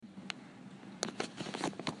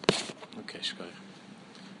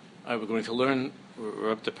We're going to learn.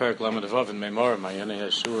 We're up to Perek Lamed Vav in Meimar, Mayane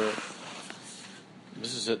Yeshua.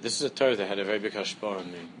 This is a Torah that had a very big hashpah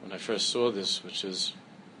on me when I first saw this, which is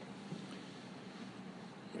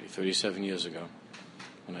maybe 37 years ago.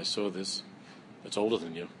 When I saw this, it's older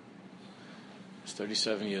than you. It's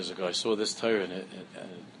 37 years ago. I saw this Torah and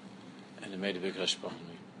it made a big hashpah on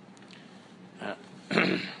me.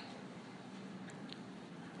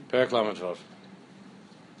 Perek Lamed Vav.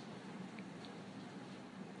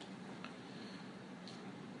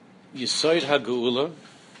 Yesod HaGeula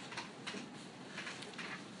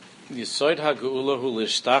hu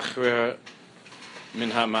lishtachrer min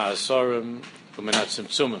ha'ma'asarim u'min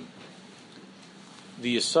ha'tzimtzumim.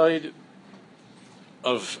 The Yesod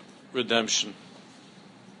of redemption.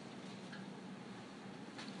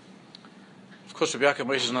 Of course, Rabbi Yaakov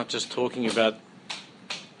Moshe is not just talking about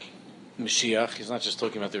Mashiach. He's not just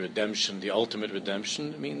talking about the redemption, the ultimate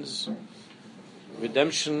redemption. It means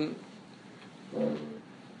redemption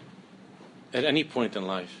at any point in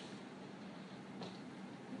life.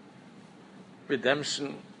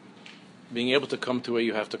 Redemption, being able to come to where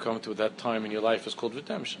you have to come to at that time in your life, is called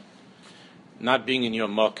redemption. Not being in your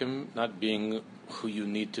makom, not being who you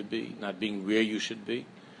need to be, not being where you should be.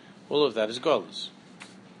 All of that is galus.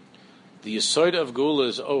 The yesod of Geula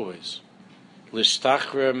is always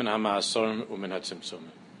lishtachrer min ha'ma'asarim u'min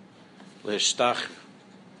ha'tzimtzumim. Lishtach,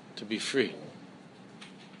 to be free.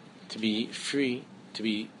 To be free, to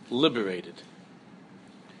be liberated.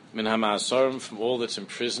 Min ha'ma'asarim, from all that's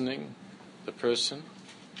imprisoning the person.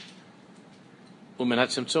 U'min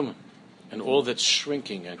ha'tzimtzumim, and all that's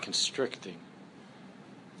shrinking and constricting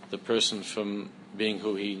the person from being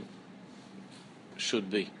who he should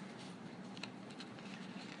be.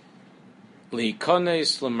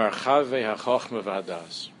 Li'ikones l'marchave ha'chochma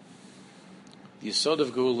v'hadas. The yesod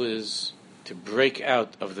of Geula is to break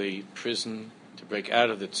out of the prison, to break out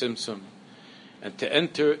of the tzimtzum, and to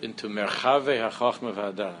enter into merchave ha'chochma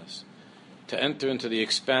v'hadas, to enter into the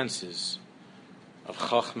expanses of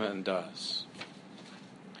chochma and das.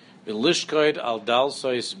 V'lishkoid al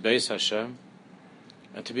dalsois beis Hashem,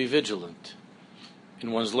 and to be vigilant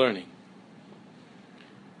in one's learning.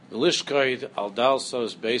 V'lishkoid al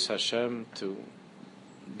dalsois beis Hashem, to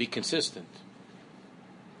be consistent.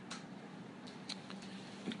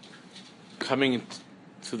 Coming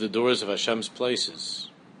through the doors of Hashem's places.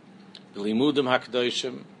 B'limudim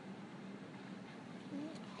HaKadoshim,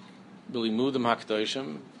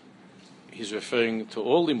 he's referring to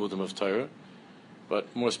all limudim of Torah,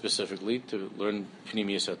 but more specifically to learn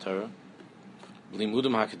Pnimiyus HaTorah.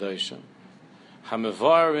 B'limudim HaKadoshim,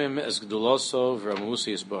 Hamevarim es Gdulaso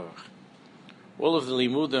v'Ramusi Yisbarach. All of the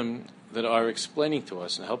limudim that are explaining to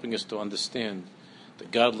us and helping us to understand the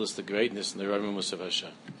godless, the greatness, and the Ramus of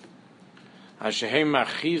Hashem. Hashem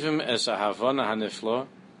marchivim es ahavana hanefla.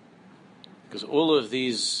 Because all of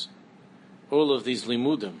these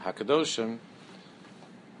limudim, hakadoshim,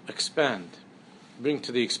 expand, bring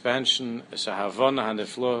to the expansion es ahavana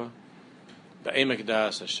hanefla ba'emek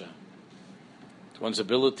da'as Hashem. One's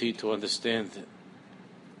ability to understand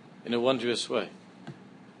in a wondrous way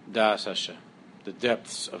da'as Hashem, the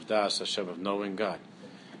depths of da'as Hashem, of knowing God.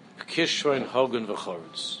 Kishrein hogan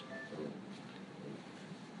v'chorutz,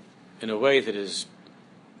 in a way that is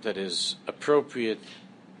appropriate,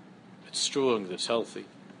 that's strong, that's healthy.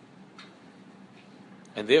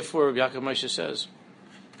 And therefore, Rabbi Yaakov Moshe says,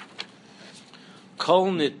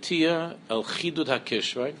 Kol nitiyah el chidud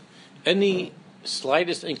hakishrein, any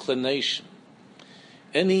slightest inclination,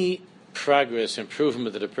 any progress,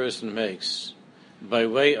 improvement that a person makes by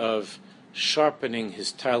way of sharpening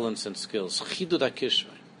his talents and skills, chidud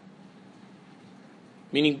hakishrein,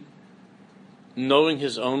 meaning knowing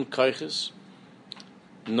his own kaiches,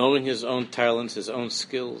 knowing his own talents, his own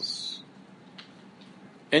skills.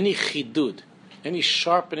 Any chidud, any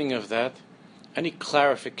sharpening of that, any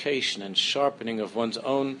clarification and sharpening of one's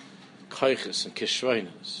own kaiches and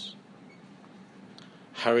kishreinas.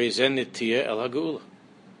 Harizen nitiyah el hagula.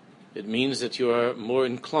 It means that you are more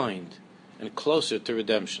inclined and closer to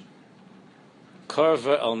redemption.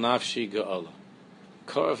 Karva al nafshi ga'ala.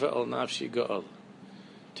 Karva al nafshi ga'ala.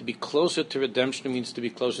 To be closer to redemption means to be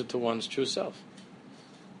closer to one's true self.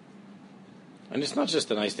 And it's not just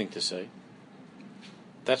a nice thing to say.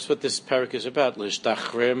 That's what this parak is about.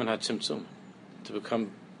 L'shtachrer min ha'tzimtzum, to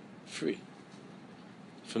become free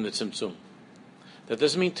from the tzimtzum. That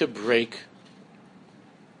doesn't mean to break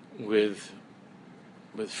with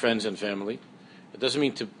friends and family. It doesn't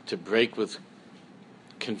mean to break with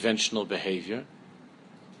conventional behavior.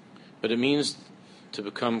 But it means to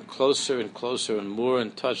become closer and closer and more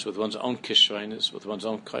in touch with one's own kishreinis, with one's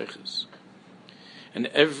own kaiches. And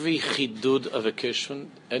every chidud of a kishron,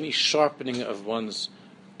 any sharpening of one's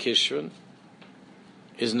kishron,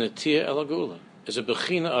 is netia el agula, is a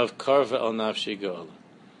bechina of karva el nafshi go'ala.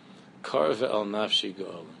 Karva el nafshi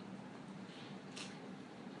go'ala.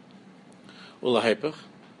 Ulahepach,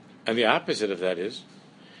 and the opposite of that is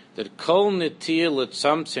that kol netia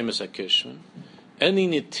letzamtzem es hakishron, any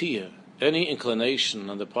netia, any inclination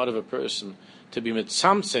on the part of a person to be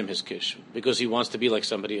mitzamtzem his kishron, because he wants to be like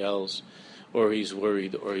somebody else, or he's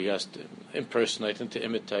worried, or he has to impersonate and to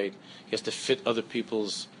imitate, he has to fit other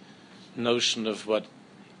people's notion of what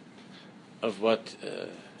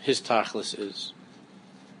his tachlis is.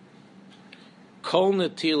 Kol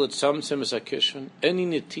netia letzamtzem es hakishron, any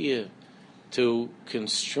netia to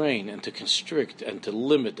constrain and to constrict and to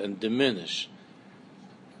limit and diminish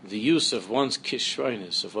the use of one's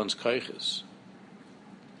kishroinus, of one's kaiches.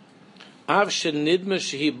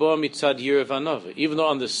 Even though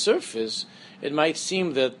on the surface it might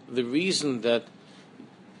seem that the reason for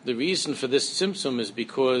this tzimtzum is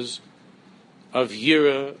because of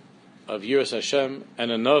yiras Hashem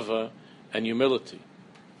and anova and humility.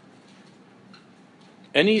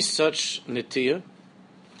 Any such nitiyah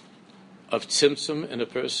of tzimtzum in a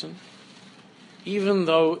person, even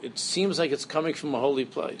though it seems like it's coming from a holy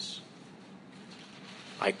place.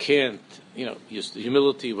 I can't, use the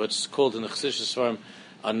humility, what's called in the Chassidus form,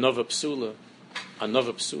 anova psula.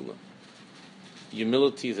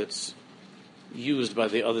 Humility that's used by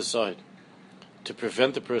the other side to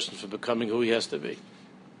prevent the person from becoming who he has to be.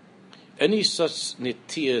 Any such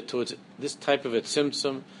nitiyah towards this type of a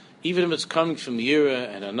tzimtzum, even if it's coming from yira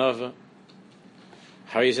and anova,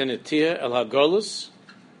 Harizenitia el hagolus.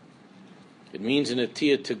 It means in a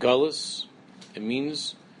tia to golus. It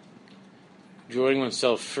means drawing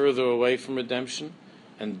oneself further away from redemption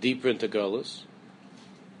and deeper into golus.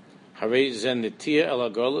 Harizenitia el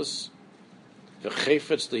hagolus.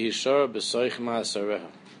 V'chefetz lehishar b'soich ma'asareha.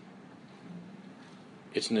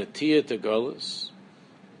 It's netia to golus,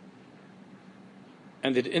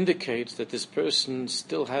 and it indicates that this person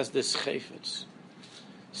still has this chefetz,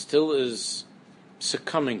 still is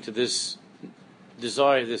succumbing to this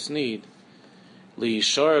desire, this need,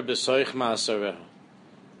 liyishar b'soich ma'asareha,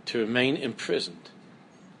 to remain imprisoned,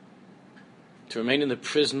 to remain in the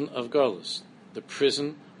prison of galus, the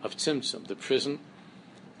prison of tzimtzum, the prison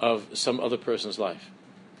of some other person's life,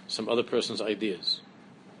 some other person's ideas.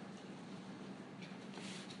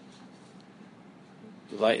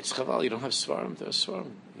 It's chaval. You don't have svarim. There's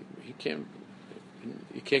svarim. You can't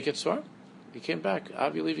get svarim. He came back. I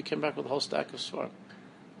believe he came back with a whole stack of svarim.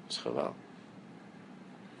 It's chaval.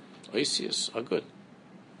 Oisius are good.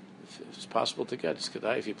 If it's possible to get, it's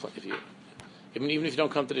kedai. Even if you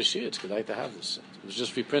don't come to the shir, it's kedai to have this. It was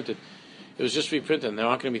just reprinted. And they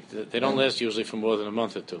aren't going to be. They don't last usually for more than a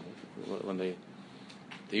month or two. When they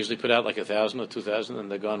usually put out like 1,000 or 2,000,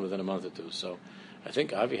 and they're gone within a month or two. So I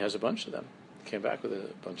think Avi has a bunch of them. He came back with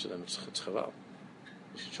a bunch of them. It's chaval.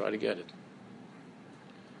 You should try to get it.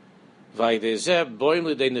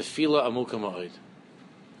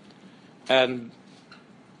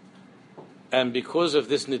 And because of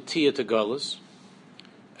this nitiyah to galus,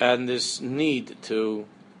 and this need to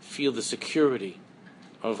feel the security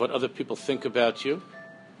of what other people think about you,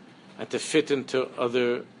 and to fit into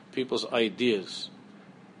other people's ideas,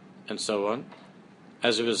 and so on,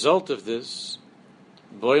 as a result of this,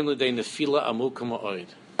 through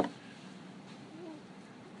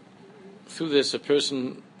this, a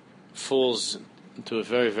person falls into a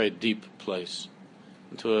very, very deep place,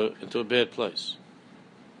 into a bad place.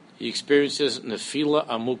 He experiences nefila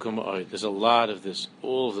amuka ma'od. There's a lot of this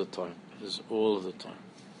all the time. It's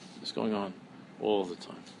going on all the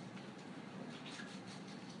time.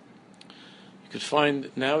 You could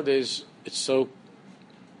find nowadays it's so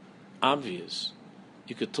obvious.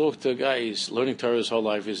 You could talk to a guy, he's learning Torah his whole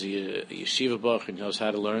life, he's a yeshiva bach and knows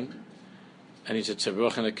how to learn, and he's a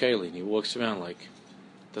tzebroch and a keli, and he walks around like,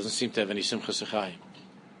 doesn't seem to have any simchas achayim.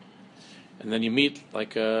 And then you meet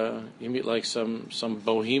like some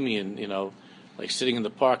bohemian, like sitting in the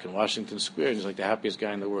park in Washington Square, and he's like the happiest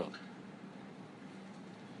guy in the world.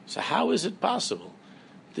 So how is it possible?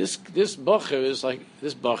 This bacher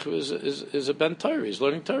is a ben Torah. He's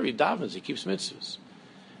learning Torah. He davens. He keeps mitzvahs,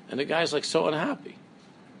 and the guy's like so unhappy.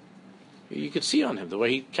 You could see on him the way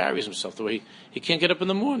he carries himself, the way he can't get up in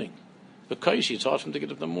the morning. Because it's hard for him to get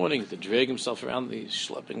up in the morning, to drag himself around, he's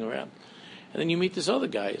schlepping around. And then you meet this other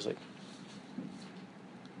guy, he's like...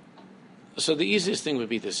 So the easiest thing would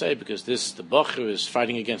be to say, because the bacher is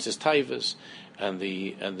fighting against his taivas, and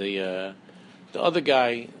the other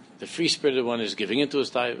guy, the free-spirited one, is giving into his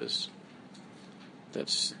taivas.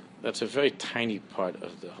 That's a very tiny part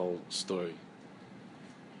of the whole story.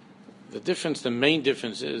 The main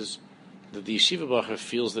difference is that the yeshiva bacher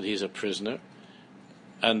feels that he's a prisoner,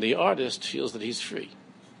 and the artist feels that he's free.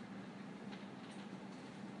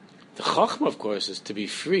 The chachma, of course, is to be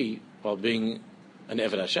free while being an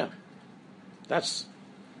Eved Hashem. That's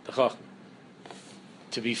the chachma.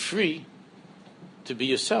 To be free, to be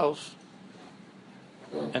yourself,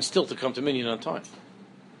 and still to come to minyan on time.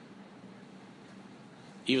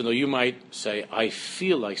 Even though you might say, I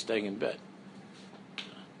feel like staying in bed.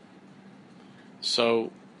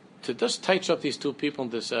 So, to just touch up these two people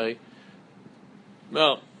and to say,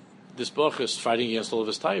 well, this bacher is fighting against all of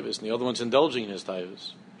his taivas, and the other one's indulging in his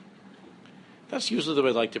taivas. That's usually the way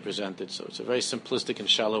I like to present it. So it's a very simplistic and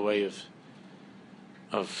shallow way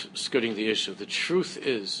of skirting the issue. The truth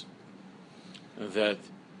is that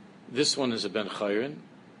this one is a Ben Chayrin.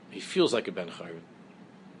 He feels like a Ben Chayrin.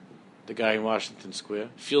 The guy in Washington Square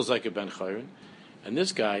feels like a Ben Chayrin. And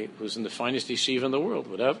this guy, who's in the finest yeshiva in the world,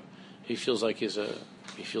 whatever, he feels like he's in prison.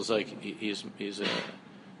 He feels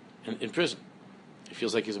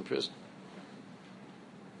like he's in prison.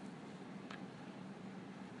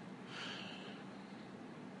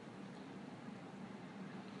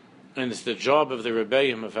 And it's the job of the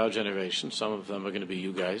Rebbeim of our generation. Some of them are going to be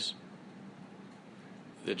you guys.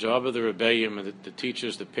 The job of the Rebbeim and the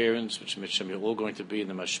teachers, the parents, which you're all going to be in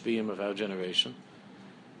the Mashpiyim of our generation,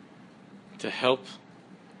 to help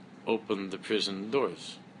open the prison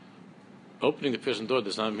doors. Opening the prison door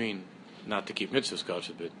does not mean not to keep mitzvahs, God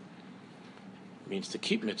forbid. It means to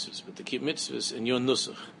keep mitzvahs, but to keep mitzvahs in your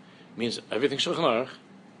nusach means everything Shulchan Aruch.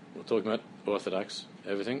 We're talking about Orthodox,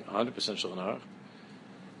 everything 100% Shulchan Aruch.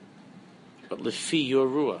 But lefi your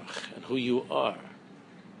ruach and who you are,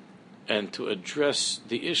 and to address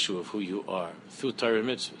the issue of who you are through Torah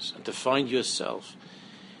mitzvahs, and to find yourself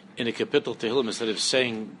in a capital Tehillim instead of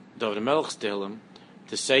saying David Melech's Tehillim,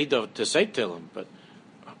 to say Tehillim, but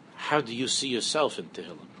how do you see yourself in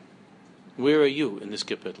Tehillim? Where are you in this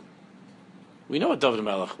capital? We know what David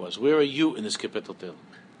Melech was. Where are you in this capital Tehillim?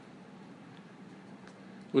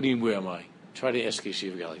 What do you mean, where am I? Try to ask a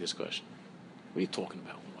yeshiva guy like this question. What are you talking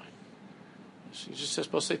about? You just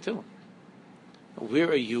supposed to say Tehillim. Where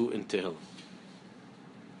are you in Tehillim?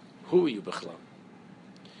 Who are you, Bechlam?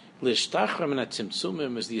 L'shtachra min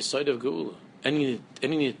hatzimtzumim is the aside of Geula. Any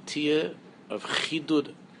netiya of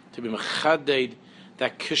chidud, to be mechaded,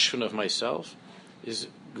 that kishvan of myself, is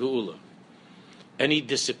Geula. Any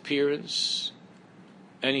disappearance,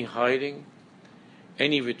 any hiding,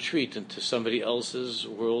 any retreat into somebody else's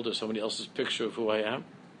world or somebody else's picture of who I am,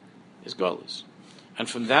 is Galus. And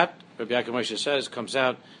from that, Rabbi Yaakov Moshe says, comes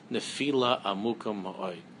out nefila amukam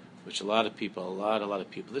ma'oi, which a lot of people,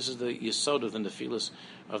 this is the yesod of the nefilas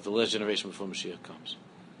of the last generation before Mashiach comes.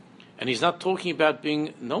 And he's not talking about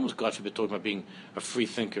being, no one's, God forbid, talking about being a free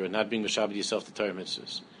thinker and not being Meshabed yourself to Torah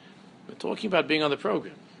mitzvahs. We're talking about being on the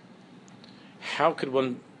program. How could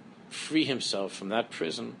one free himself from that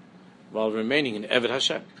prison while remaining in Eved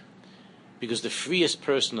Hashem? Because the freest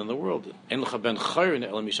person in the world,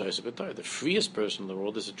 the freest person in the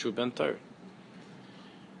world is a true Ben Torah.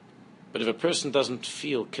 But if a person doesn't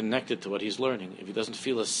feel connected to what he's learning, if he doesn't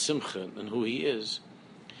feel a simcha in who he is,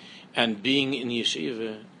 and being in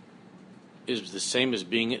yeshiva is the same as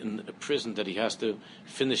being in a prison, that he has to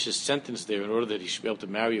finish his sentence there in order that he should be able to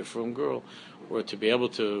marry a frum girl, or to be able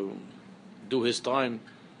to do his time,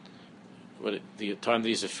 the time that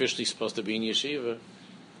he's officially supposed to be in yeshiva.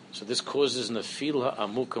 So this causes nefila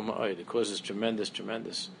amuka ma'od. It causes tremendous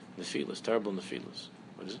nefilas, terrible nefilas.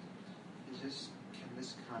 What is it? Can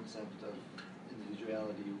this concept of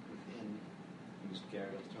individuality within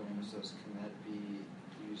Garrett Torah mitzvahs, can that be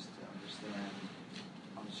used to understand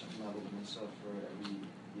on a certain level the mitzvah for every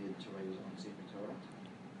yid to write his own Sefer Torah?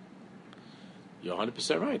 You're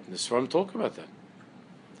 100% right. And the Sfarim talk about that.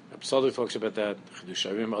 Absalom talks about that.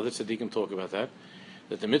 Chidushavim, other tzaddikim talk about that.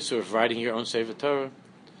 That the mitzvah of writing your own Sefer Torah,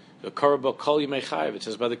 the Korabah Kol Yimei Chayev, it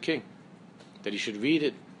says by the king, that he should read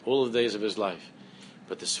it all the days of his life.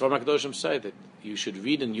 But the Sfarim HaKadoshim say that you should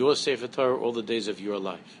read in your Sefer Torah all the days of your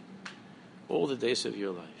life. All the days of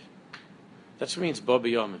your life. That's what means Baba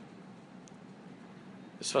Yomim.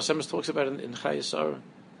 The Sfas Emes talks about it in Chayei Sarah.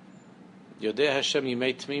 Yodei Hashem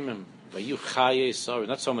Yimei Tmimim, Vayu Chayei Sarah,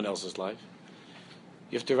 not someone else's life.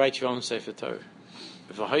 You have to write your own Sefer Torah.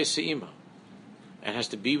 V'hai Se'ima. And has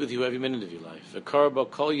to be with you every minute of your life. V'karba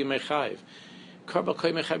kol yimei chayiv. Karba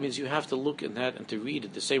kol yimei chayiv means you have to look in that and to read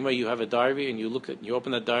it. The same way you have a diary and you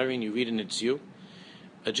open that diary and you read and it's you.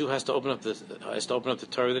 A Jew has to open up the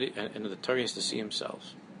Torah and the Torah has to see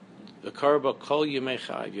himself. V'karba kol yimei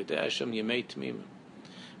chayiv. Yodei Hashem yimei tmimim.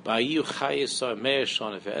 Ba'ayu chayis sar me'er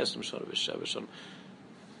shana ve'esrim shana ve'sheva shana.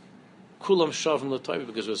 Kulam Shavim L'Toiva,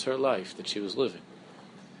 because it was her life that she was living.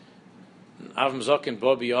 Avim Zokin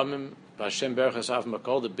Bobi Yomim B'Hashem Berachas Avim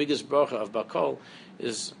Bakol. The biggest bracha of Bakol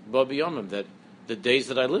is Bobi Yomim, that the days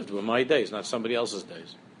that I lived were my days, not somebody else's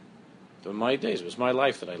days. They were my days. It was my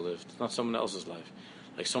life that I lived, not someone else's life.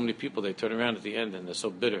 Like so many people, they turn around at the end and they're so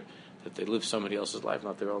bitter that they live somebody else's life,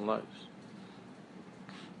 not their own lives.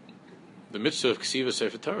 The mitzvah of Ksiva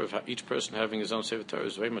Sefer Torah, of each person having his own Sefer Torah,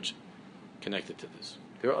 is very much connected to this.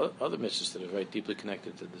 There are other mitzvahs that are very deeply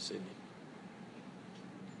connected to this idea.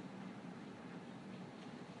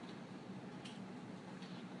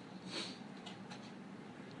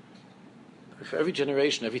 For every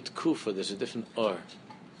generation, every tkufa, there's a different or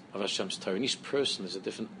of Hashem's Torah. In each person, there's a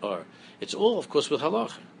different or. It's all, of course, with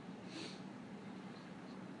halacha.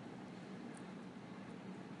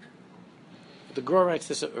 The Gra writes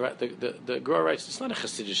this. The Gra writes it's not a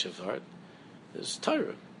Chassidish of art. It's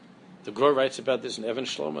Torah. The Gra writes about this in Evan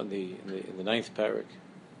Shlomo in the 9th parak.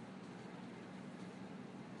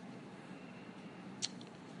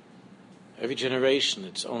 Every generation,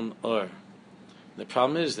 its own or. The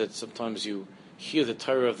problem is that sometimes you hear the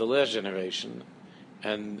Torah of the last generation,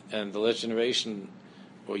 and the last generation,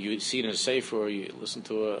 or you see it in a sefer, or you listen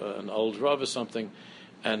to an old Rav or something,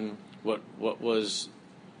 and what was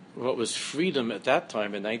freedom at that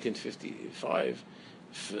time in 1955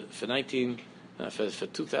 for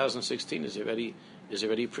 2016 is already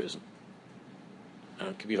prison.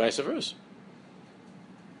 It could be vice versa.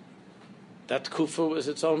 That kufa was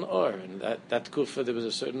its own or, and that kufa there was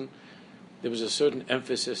a certain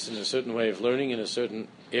emphasis and a certain way of learning in a certain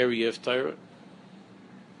area of Torah,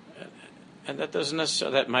 and that doesn't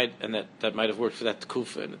necessarily that might have worked for that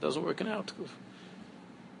kufa, and it doesn't work in our kufa.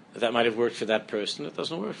 That might have worked for that person, it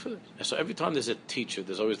doesn't work for them. And so every time there's a teacher,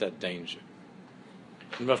 there's always that danger.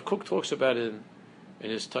 And Rav Kook talks about it in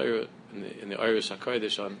his Torah, in the Iris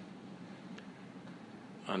HaKodesh on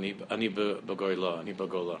Ani Bagola, Ani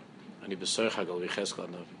Bagola, Ani B'Sorch HaGol V'Cheskel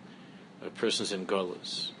HaNavi. A person's in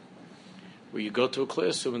Golas, where you go to a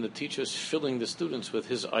classroom and the teacher is filling the students with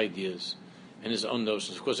his ideas and his own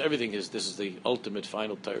notions. Of course, everything is, this is the ultimate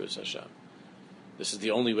final Torah Hashem. This is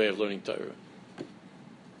the only way of learning Torah.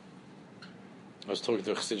 I was talking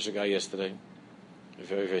to a Chassidish guy yesterday, a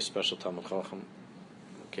very, very special Talmud Chacham,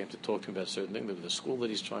 who came to talk to me about certain things. The school that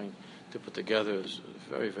he's trying to put together is a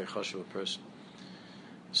very, very chashuv person.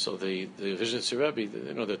 So the Vizhnitzer Rebbe,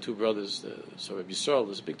 they're two brothers. So Rebbe Yisrael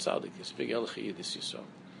is a big tzaddik, he's a big Elchi Yiddish Yisrael.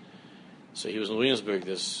 So he was in Williamsburg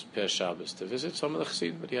this past Shabbos to visit some of the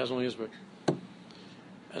Chassidim, but he has in Williamsburg.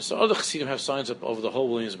 And so other Chassidim have signs up over the whole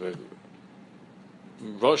Williamsburg.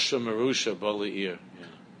 Rosha Marusha Bali'ir.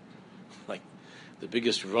 Like the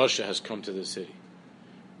biggest Russia has come to the city.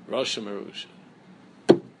 Rosha Marusha.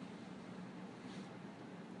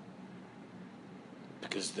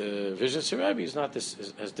 Because the Vizhnitzer Rebbe is not this,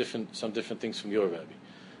 has some different things from your Rebbe.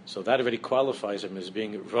 So that already qualifies him as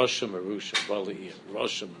being Rosha Marusha Bali'ir.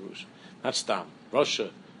 Rosha Marusha. Not Stam.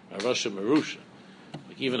 Rosha Marusha.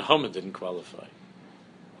 Like even Haman didn't qualify.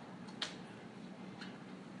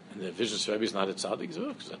 And the Vizhnitzer Rebbe is not a tzaddik, he's a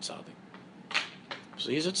tzaddik. So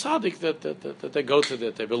he's a tzaddik that they go to,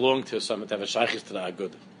 that they belong to some, that have a shaykhis to the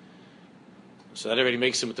Agudah. So that already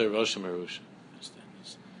makes him a Rosh Marusha.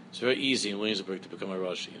 It's very easy in Williamsburg to become a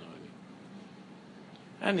Rosh, you know what I mean?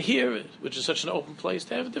 And here, which is such an open place,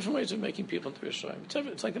 they have different ways of making people into Rishayim.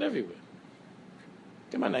 It's like it everywhere.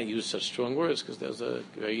 They might not use such strong words because there's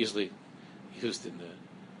very easily used in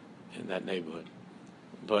that neighborhood,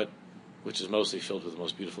 but which is mostly filled with the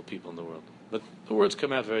most beautiful people in the world. But the words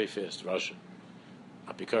come out very fast. Russia,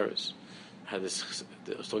 Apikaris. I was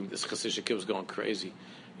talking to this Chassidish kid was going crazy.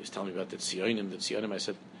 He was telling me about the Tzionim. I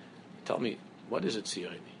said, "Tell me, what is a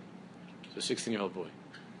Tzioni?" It's a 16-year-old boy.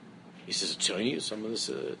 He says, "Tzioni is some of this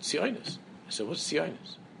Tzionis." I said, "What's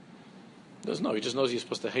Tzionis?" He doesn't know. He just knows you're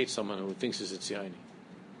supposed to hate someone who thinks he's a Tzioni.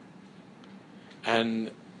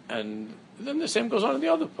 And then the same goes on in the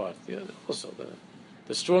other part. Also,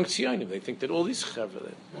 the strong Tzionim, they think that all these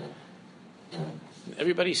chavre,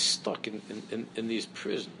 everybody's stuck in these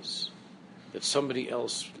prisons that somebody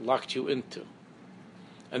else locked you into.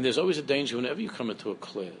 And there's always a danger whenever you come into a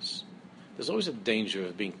class. There's always a danger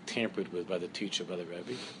of being tampered with by the teacher, by the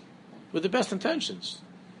Rebbe, with the best intentions.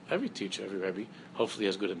 Every teacher, every Rebbe, hopefully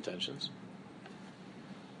has good intentions.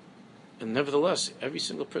 And nevertheless, every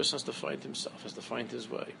single person has to find himself, has to find his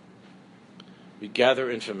way. We gather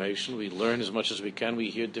information, we learn as much as we can, we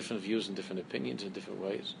hear different views and different opinions in different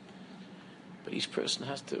ways. But each person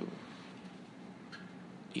has to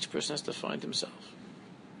find himself.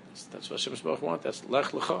 That's what Hashem Yisborach wants. That's Lech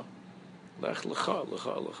Lecha. Lech Lecha,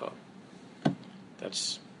 Lecha, Lecha.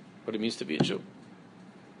 That's what it means to be a Jew.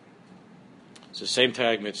 It's the same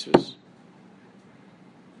Tag mitzvahs.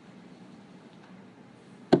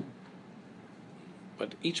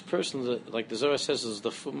 But each person, like the Zohar says, is the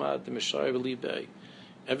Fumad, the Meshayah B'Libei.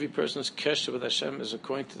 Every person's kesher with Hashem is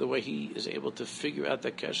according to the way he is able to figure out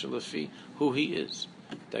that kesher lefi, who he is,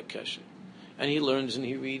 that kesher. And he learns and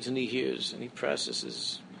he reads and he hears and he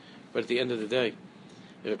processes. But at the end of the day,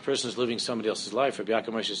 if a person is living somebody else's life, Rabbi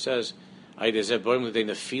Yaakov Moshe says,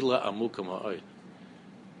 nefila amuka ma'od.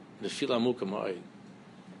 Nefila amuka ma'od.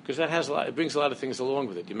 Because that has it brings a lot of things along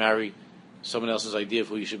with it. You marry someone else's idea of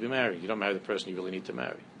who you should be marrying. You don't marry the person you really need to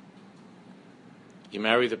marry. You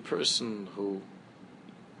marry the person who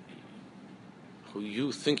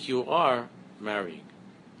you think you are marrying.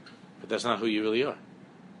 But that's not who you really are.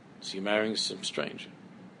 So you're marrying some stranger.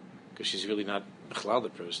 Because she's really not the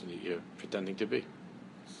person that you're pretending to be.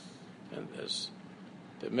 And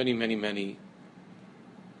there are many, many, many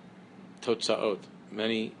totzaot,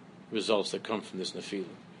 many results that come from this nefila.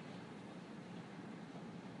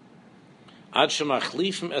 Ad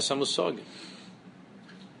shemachlifim es hamusagim.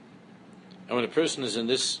 And when a person is in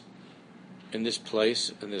this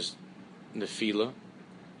place, in this nefila,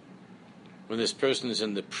 when this person is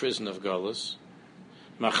in the prison of galus,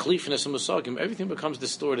 machlifim es hamusagim, everything becomes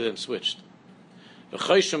distorted and switched. He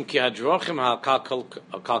thinks that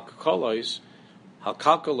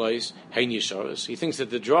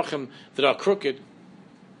the drachim that are crooked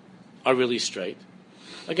are really straight.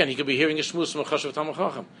 Again, he could be hearing a shmuz from a chashav Talmid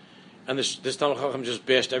Chacham, and this Talmid Chacham just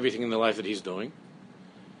bashed everything in the life that he's doing,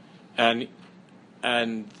 and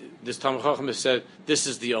this Talmid Chacham has said this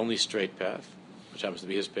is the only straight path, which happens to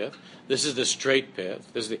be his path. This is the straight path.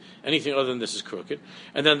 Anything other than this is crooked.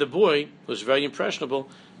 And then the boy, who's very impressionable,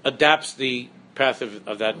 adapts the path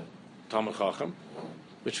of that Talmid Chacham,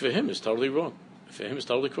 which for him is totally wrong. For him is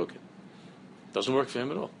totally crooked. Doesn't work for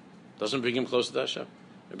him at all. Doesn't bring him closer to Hashem.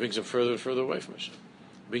 It brings him further and further away from Hashem.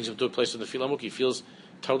 It brings him to a place of the Filamuk. He feels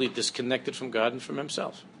totally disconnected from God and from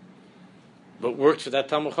himself. But worked for that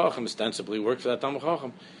Talmid Chacham, ostensibly worked for that Talmid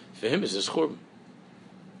Chacham, for him is his churban.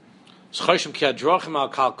 So even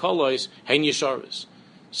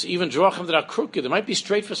drachim that are crooked, it might be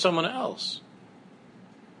straight for someone else.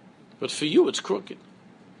 But for you, it's crooked.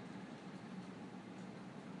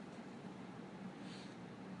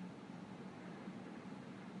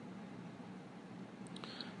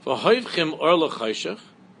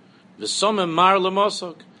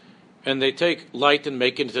 And they take light and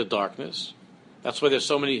make it into darkness. That's why there's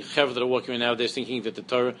so many chaver that are walking around nowadays thinking that the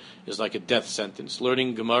Torah is like a death sentence.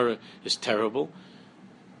 Learning Gemara is terrible.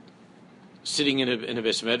 Sitting in a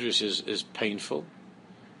Beis Medrash is painful.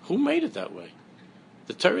 Who made it that way?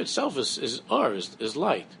 The Torah itself is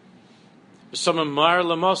light. Some mar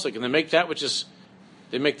lamasik, and they make that which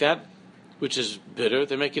is bitter,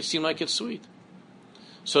 they make it seem like it's sweet.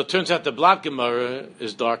 So it turns out the Blat Gemara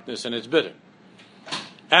is darkness and it's bitter.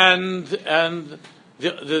 And the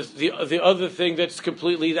other thing that's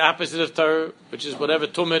completely the opposite of Torah, which is whatever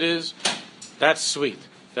Tumah is, that's sweet.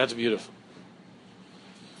 That's beautiful.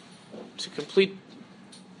 It's a complete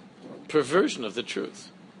perversion of the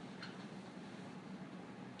truth.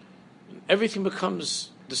 Everything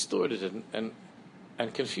becomes distorted and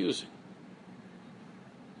confusing.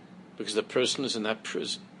 Because the person is in that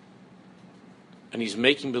prison. And he's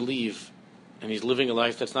making believe, and he's living a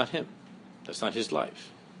life that's not him. That's not his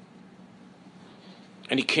life.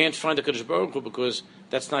 And he can't find a Kadosh Baruch Hu because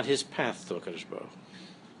that's not his path to a Kadosh Baruch Hu.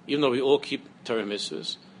 Even though we all keep Torah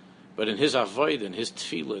mitzvahs, but in his avodah, in his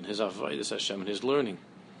tefillah, in his avodas Hashem, in his learning,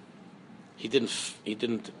 he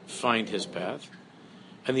didn't find his path.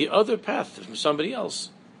 And the other path from somebody else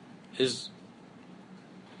is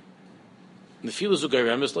nefila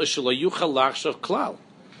zugaremes lo yuchal lachshav klal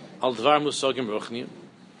al dvar musagim ruchniim.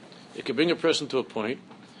 It can bring a person to a point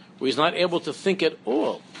where he's not able to think at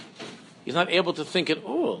all. He's not able to think at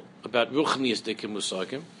all about ruchnius dikim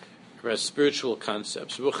musagim, about spiritual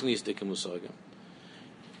concepts, ruchnius dikim musagim.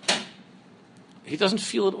 He doesn't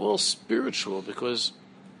feel at all spiritual because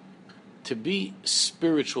to be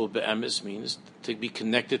spiritual be'emes means to be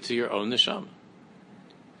connected to your own neshama.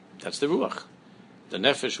 That's the ruach, the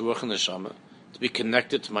nefesh, ruach, and neshama. To be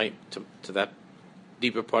connected to that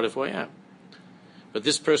deeper part of who I am. But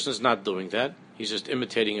this person is not doing that. He's just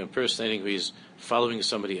imitating, impersonating, he's following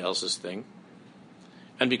somebody else's thing.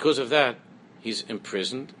 And because of that, he's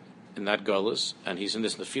imprisoned in that galus, and he's in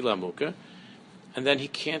this nefila muka, and then he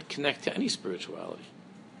can't connect to any spirituality.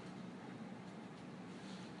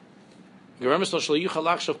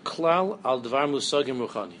 Klal al dvar musagim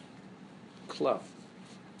ruchani. Klal.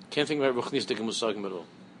 Can't think about ruchnistic musagim at all.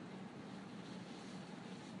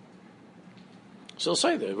 So he'll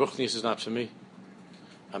say that ruchnis is not for me.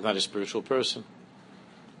 I'm not a spiritual person.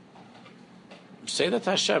 Say that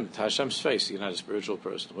to Hashem's face, you're not a spiritual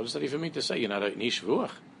person. What does that even mean to say? You're not a nish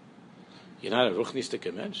ruach. You're not a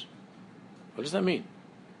ruchnistic mensch. What does that mean?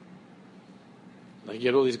 Like you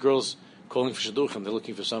get all these girls calling for shidduchim, they're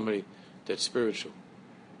looking for somebody that's spiritual.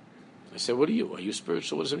 I say, what are you? Are you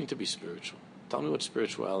spiritual? What does it mean to be spiritual? Tell me what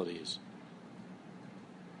spirituality is.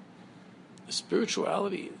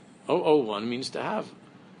 Spirituality, 001, means to have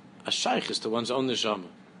a shaykhis to one's own neshama.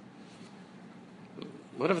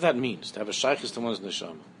 Whatever that means, to have a shaykhis to one's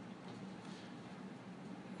neshama.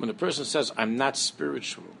 When a person says, I'm not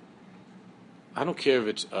spiritual, I don't care if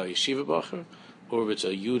it's a yeshiva bacher or if it's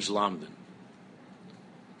a huge lamdan.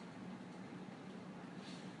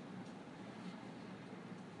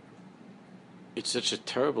 It's such a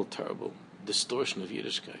terrible, terrible distortion of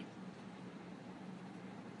Yiddishkeit.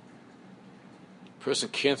 A person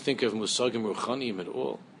can't think of musagim ruchanim at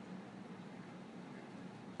all.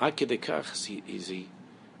 Ad kedei kach is he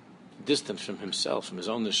distant from himself, from his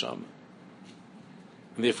own neshama.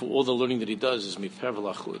 And therefore all the learning that he does is miper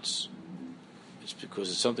v'lachutz. It's because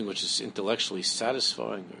it's something which is intellectually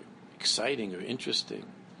satisfying or exciting or interesting,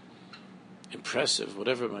 impressive,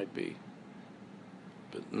 whatever it might be.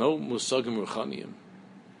 But no musagim ruchanim.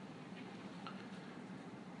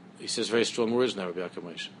 He says very strong words now, Rabbi Yaakov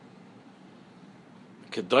Moshe.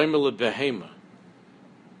 Kedaima lebehema.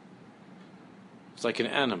 It's like an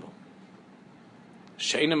animal.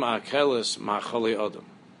 She'enim ha'akeles ma'achali adam.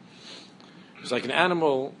 It's like an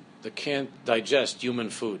animal that can't digest human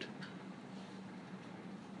food.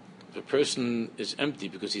 If a person is empty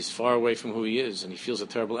because he's far away from who he is and he feels a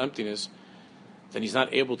terrible emptiness, then he's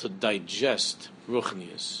not able to digest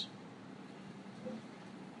ruchnius.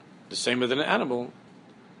 The same with an animal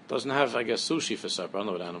doesn't have, I guess, sushi for supper. I don't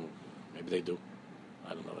know what animal. Maybe they do.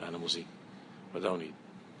 I don't know what animals eat or don't eat.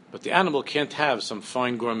 But the animal can't have some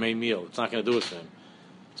fine gourmet meal. It's not going to do it for him.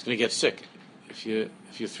 It's going to get sick. If you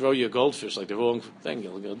throw your goldfish like the wrong thing,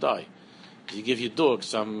 you're going to die. If you give your dog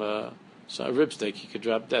some rib steak, he could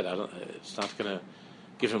drop dead. It's not going to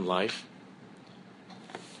give him life.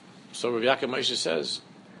 So Rabbi Yaakov Moshe says,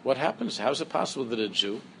 what happens? How is it possible that a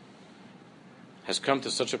Jew has come to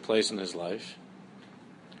such a place in his life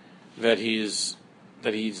that he's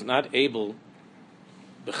not able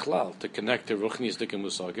bichlal to connect to ruchnius dikim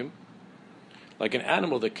musagim, like an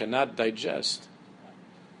animal that cannot digest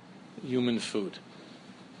human food.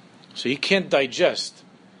 So he can't digest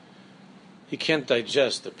a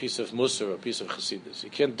piece of Musar or a piece of Chassidus. He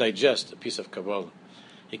can't digest a piece of Kabbalah.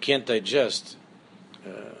 He can't digest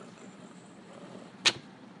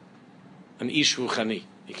an Ish Ruchani.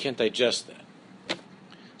 He can't digest that.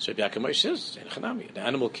 So Rabbi Yaakov Moshe says, the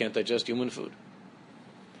animal can't digest human food.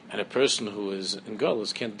 And a person who is in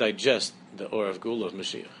Golus can't digest the Or of Gula of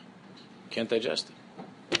Mashiach. Can't digest it.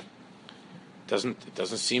 It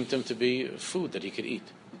doesn't seem to him to be food that he could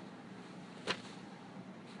eat.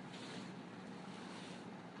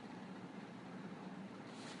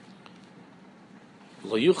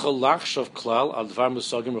 He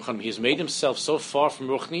has made himself so far from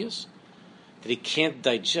Ruchnius that he can't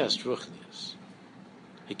digest Ruchnius.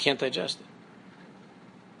 He can't digest it.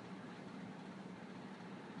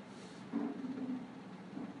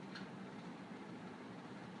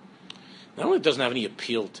 Not only it doesn't have any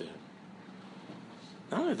appeal to him,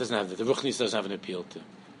 not only it doesn't have the Ruchnius doesn't have an appeal to him,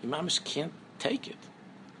 the Mamish can't take it.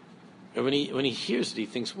 Or when he hears it, he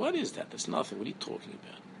thinks, "What is that? That's nothing. What are you talking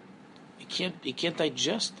about?" He can't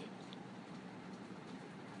digest it.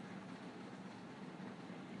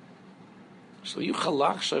 So you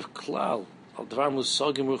chalach shav klal al dvar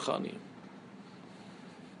musagim ruchanim.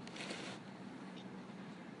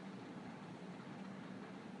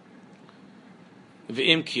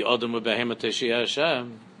 V'imki adam u'behemat teshiyah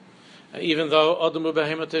Hashem. Even though adam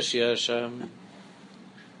u'behemat teshiyah Hashem,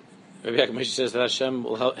 Rabbi Yaakov Moshe says that Hashem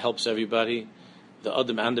helps everybody, the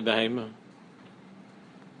adam and the behemah.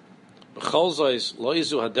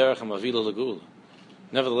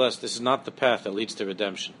 Nevertheless, this is not the path that leads to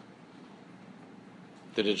redemption.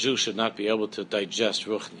 That a Jew should not be able to digest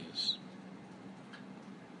ruchnius.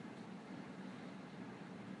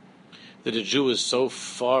 That a Jew is so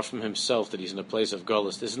far from himself that he's in a place of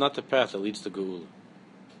gullus. This is not the path that leads to geula.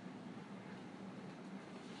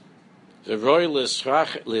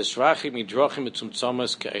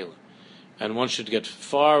 And one should get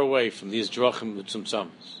far away from these drachim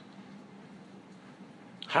mitzumtzamas.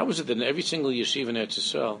 How is it that in every single yeshiva in Eretz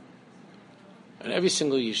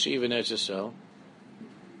Yisrael,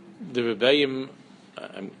 the Rebbeim,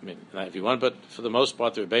 I mean, not everyone, but for the most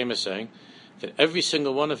part, the Rebbeim is saying that every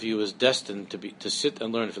single one of you is destined to sit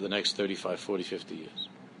and learn for the next 35, 40, 50 years.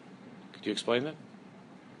 Could you explain that?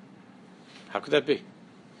 How could that be?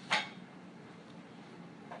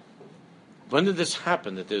 When did this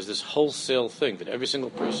happen? That there's this wholesale thing that every single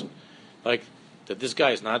person, like that, this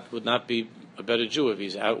guy would not be a better Jew if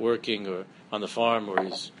he's out working or on the farm or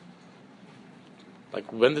he's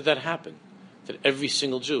like. When did that happen? That every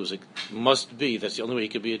single Jew is like, must be. That's the only way he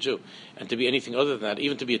could be a Jew. And to be anything other than that,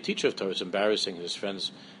 even to be a teacher of Torah, it's embarrassing. His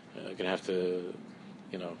friends are going to have to,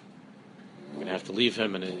 going to have to leave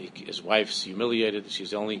him, and his wife's humiliated. She's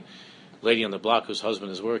the only lady on the block whose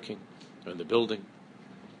husband is working or in the building.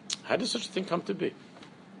 How did such a thing come to be?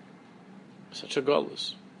 Such a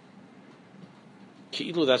godless.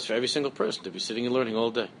 Ki'ilu, that's for every single person to be sitting and learning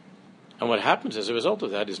all day. And what happens as a result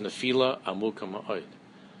of that is nefila amuka ma'od.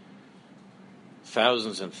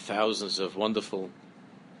 Thousands and thousands of wonderful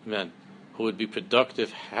men who would be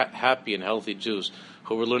productive, happy, and healthy Jews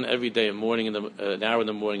who would learn every day, an hour in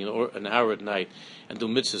the morning, an hour at night, and do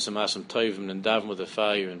mitzvahs and masim tovim and daven with a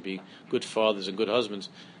fire and be good fathers and good husbands.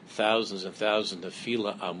 Thousands and thousands of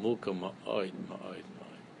nefila amuka ma'od,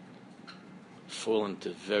 fall into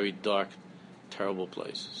very dark, terrible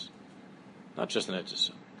places. Not just in Eretz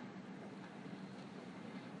Yisrael.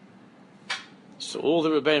 So all the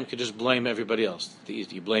Rebbeim could just blame everybody else.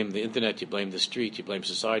 You blame the internet, you blame the street, you blame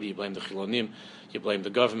society, you blame the Chilonim, you blame the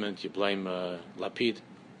government, you blame Lapid.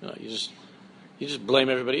 You just blame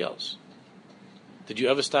everybody else. Did you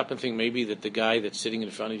ever stop and think maybe that the guy that's sitting in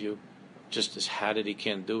front of you just has had it, he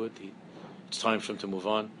can't do it, it's time for him to move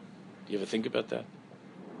on? Do you ever think about that?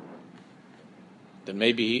 That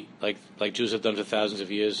maybe he, like Jews have done for thousands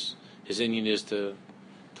of years, his Indian is to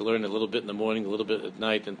learn a little bit in the morning, a little bit at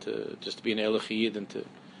night, and to be an Elachiyid and to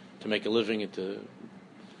make a living and to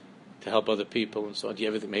help other people and so on. Do you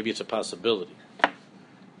ever think maybe it's a possibility?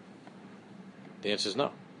 The answer is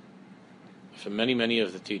no. For many, many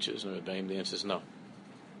of the teachers in Rebbeim, the answer is no.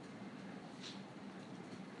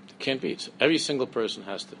 It can't be. Every single person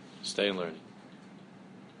has to stay in learning.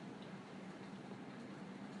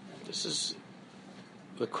 This is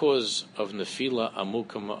the cause of nefila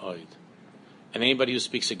amuka ma'od. And anybody who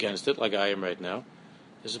speaks against it, like I am right now,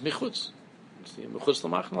 is michutz. It's the michutz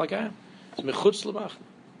l'machna, like I am. It's michutz l'machna.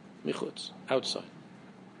 Michutz, outside.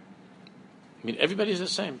 I mean, everybody's the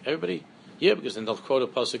same. Everybody, yeah, because then they'll quote a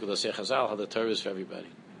pasuk, they'll say Chazal, how the Torah is for everybody.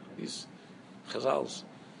 These Chazals.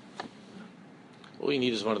 All you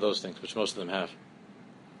need is one of those things, which most of them have.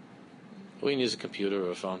 All you need is a computer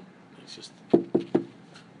or a phone. It's just,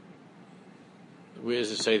 where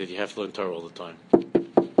does it say that you have to learn Torah all the time?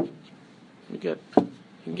 You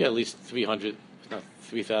can get at least 300, if not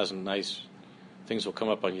 3,000 nice things will come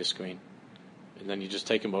up on your screen. And then you just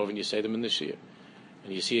take them over and you say them in the shir.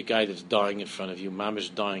 And you see a guy that's dying in front of you,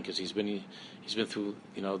 mamish dying, because he's been through,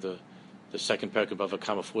 the second parak of Bava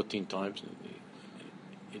Kama 14 times. And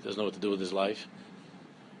he doesn't know what to do with his life.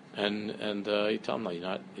 And you tell him, no, you're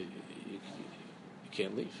not, you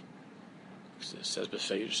can't leave. It says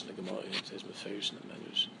Befeish in the Gemara, it says Befeish in the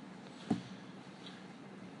Medrash.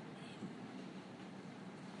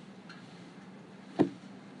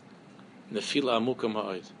 Nefila amuka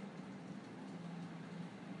ma'od.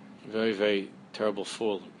 Very, very terrible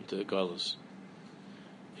fall into the galus.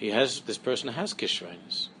 This person has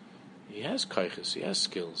kishrainis. He has kaiches, he has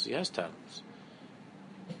skills, he has talents.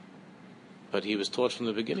 But he was taught from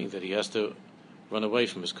the beginning that he has to run away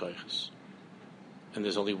from his kaiches. And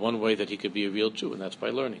there's only one way that he could be a real Jew, and that's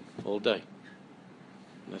by learning all day.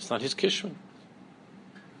 And that's not his kishran.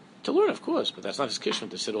 To learn, of course, but that's not his kishran,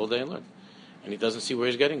 to sit all day and learn. And he doesn't see where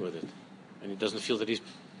he's getting with it. And he doesn't feel that he's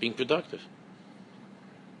being productive.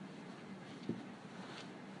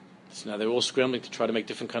 So now they're all scrambling to try to make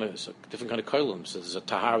different kind of koilum. So there's a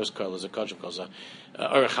Taharas koil, there's a Kodshim koil, there's a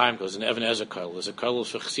Orachaim koil, there's an Even Ezer koil, there's a koil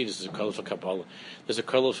for Chassidus, there's a koil for Kabbalah, there's a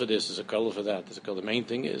koil for this, there's a koil for that, there's a koil. The main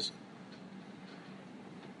thing is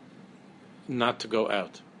not to go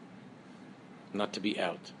out, not to be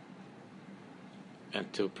out,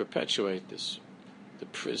 and to perpetuate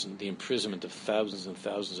the imprisonment of thousands and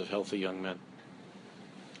thousands of healthy young men.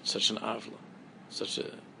 Such an avla, such a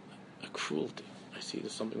cruelty. I see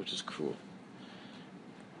there's something which is cruel.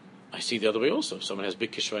 I see the other way also. If someone has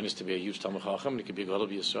big kishronis to be a huge Talmud Chacham, and he can be a Gadol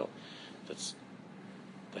Yisrael.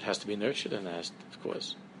 That has to be nurtured and asked, of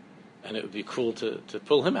course. And it would be cruel to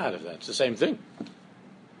pull him out of that. It's the same thing.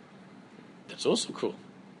 That's also cruel.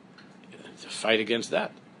 To fight against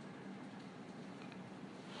that.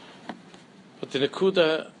 But the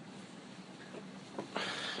Nakuda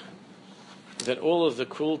that all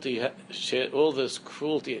this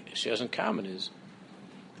cruelty shares in common is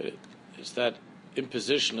that it's that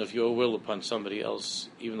imposition of your will upon somebody else,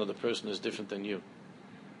 even though the person is different than you.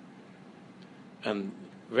 And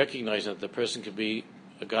recognizing that the person could be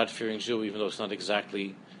a God-fearing Jew, even though it's not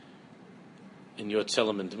exactly in your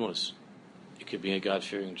tzelem and dmus. You could be a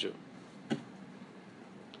God-fearing Jew.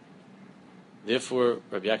 Therefore,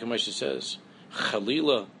 Rabbi Yaakov Moshe says,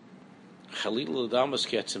 Chalila l'damas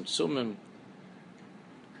ki atzimtzumim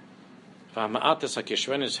v'hama'atas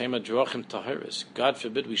ha'keshrenis hema drochim tahiris. God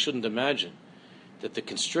forbid we shouldn't imagine that the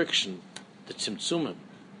constriction, the tzimtzumim,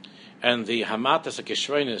 and the hamatas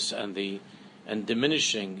ha'keshrenis and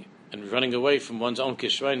diminishing and running away from one's own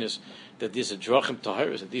keshrenis, that these are drochim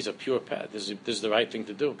tahiris, that these are pure paths. This is the right thing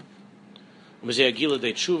to do. And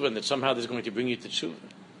that somehow this is going to bring you to tshuva.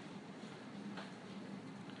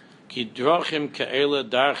 Ki drochim ka'ela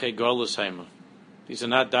darche golus heima. These are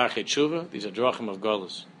not darche tshuva, these are drochim of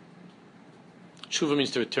golus. Tshuva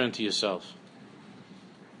means to return to yourself.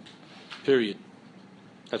 Period.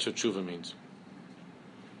 That's what tshuva means.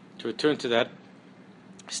 To return to that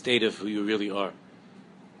state of who you really are,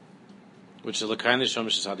 which is l'kain neshama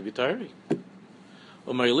shesad b'tahari.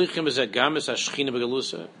 U'mayilichim is at gamis ha'shchina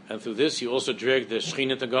b'galusa, and through this you also drag the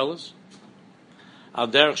shchina to galus. Al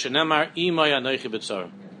derech shenemar imay anochi b'tzara.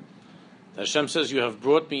 Hashem says, you have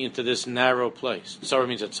brought me into this narrow place. Tzara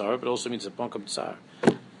means a tzara, but also means a punkam tzar.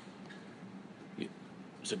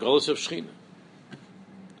 It's a galus of shchina.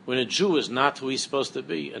 When a Jew is not who he's supposed to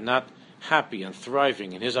be, and not happy and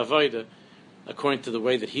thriving in his avodah, according to the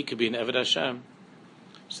way that he could be an Eved Hashem,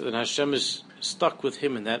 so then Hashem is stuck with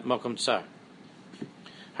him in that makom tzar.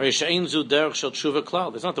 That's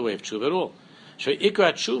not the way of tshuva at all. The ikra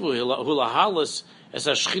of tshuva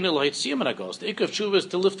is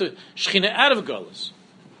to lift the shechina out of galus,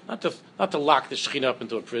 not to lock the shechina up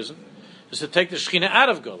into a prison. It's to take the shechina out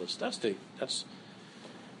of galus. That's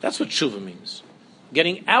what tshuva means.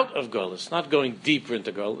 Getting out of galus, not going deeper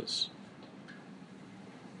into galus.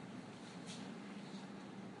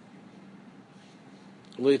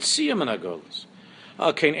 Therefore,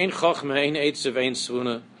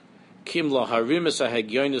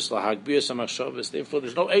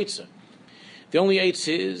 there's no eitzah. The only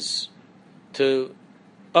eitzah is to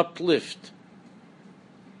uplift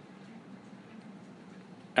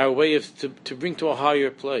our way of to bring to a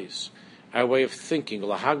higher place, our way of thinking,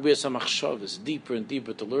 deeper and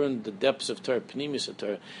deeper, to learn the depths of Torah, pnimis of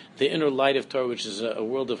Torah, the inner light of Torah, which is a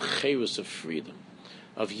world of cherus, of freedom,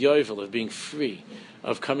 of yovel, of being free,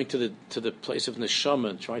 of coming to the place of neshama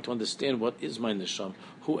and trying to understand what is my neshama,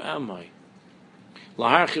 who am I?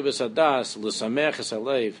 Laharchiv hadas, l'samech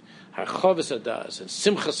halev, harchavis hadas, and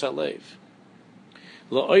simchas halev.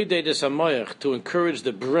 La'oidei des hamoyach, to encourage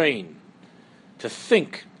the brain, to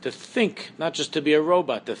think, not just to be a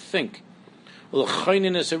robot, to think.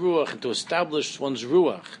 L'chaynin es ruach, and to establish one's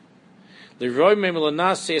ruach. L'roy meim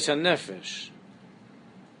l'naseh es hanefesh,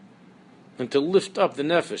 and to lift up the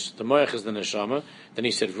nefesh. The moyach is the neshama. Then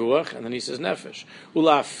he said ruach, and then he says nefesh.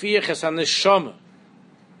 Ula'afiach es haneshama,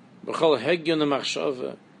 b'chol hegyon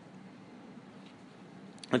ha'machshava,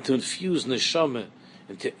 and to infuse neshama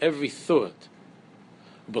into every thought,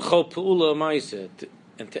 b'chol pe'ula ha'maiseh,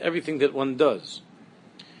 and to everything that one does.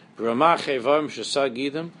 B'ramach evarim shesag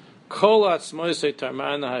yidam, kol atzmoisei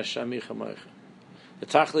tarmana Hashem yichamoicha. The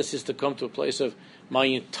tachlis is to come to a place of my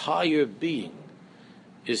entire being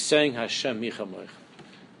is saying Hashem yichamoicha.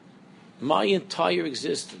 My entire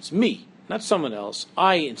existence, me, not someone else,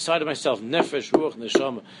 I inside of myself, nefesh, ruach,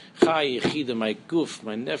 neshama, chai, yechida, my guf,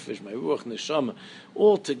 my nefesh, my ruach, neshama,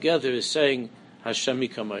 all together is saying Hashem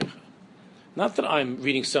yichamoicha. Not that I'm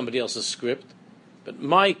reading somebody else's script, but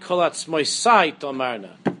my kolatz, my sight,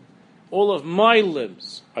 amarna, all of my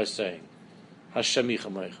limbs are saying Hashem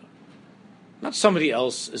yichamoicha. Not somebody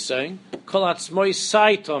else is saying kolatz, my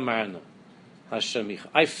sight, amarna, Hashem yichamoicha.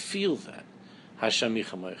 I feel that Hashem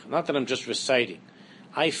yichamoicha. Not that I'm just reciting.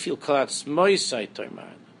 I feel kolatz, my sight,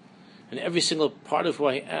 amarna, and every single part of who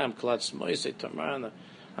I am, kolatz, my sight, amarna,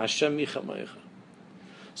 Hashem yichamoicha.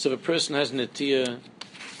 So if a person has a netiyah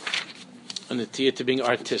to being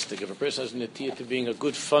artistic, if a person has a netiyah to being a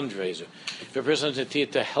good fundraiser, if a person has a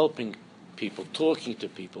netiyah to helping people, talking to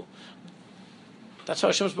people, that's how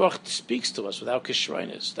Hashem Baruch speaks to us without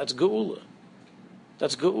kishreinis. That's geula.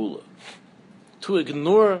 That's geula. To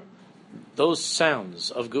ignore those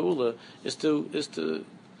sounds of geula is to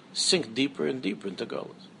sink deeper and deeper into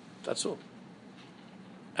galus. That's all.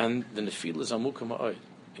 And the nefila is amuka ma'od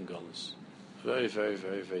in galus. Very, very,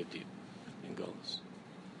 very, very deep in galus.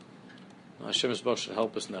 Hashem Baruch should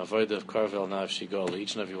help us now. Avodah of Karvel Nav Shigola,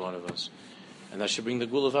 each and every one of us, and that should bring the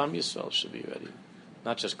gula of Am Yisrael. Should be ready,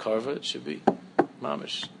 not just Karva. It should be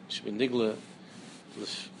mamish. It should be nigla,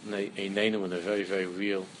 a nenu in a very, very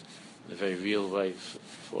real, way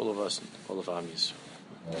for all of us and all of Am Yisrael.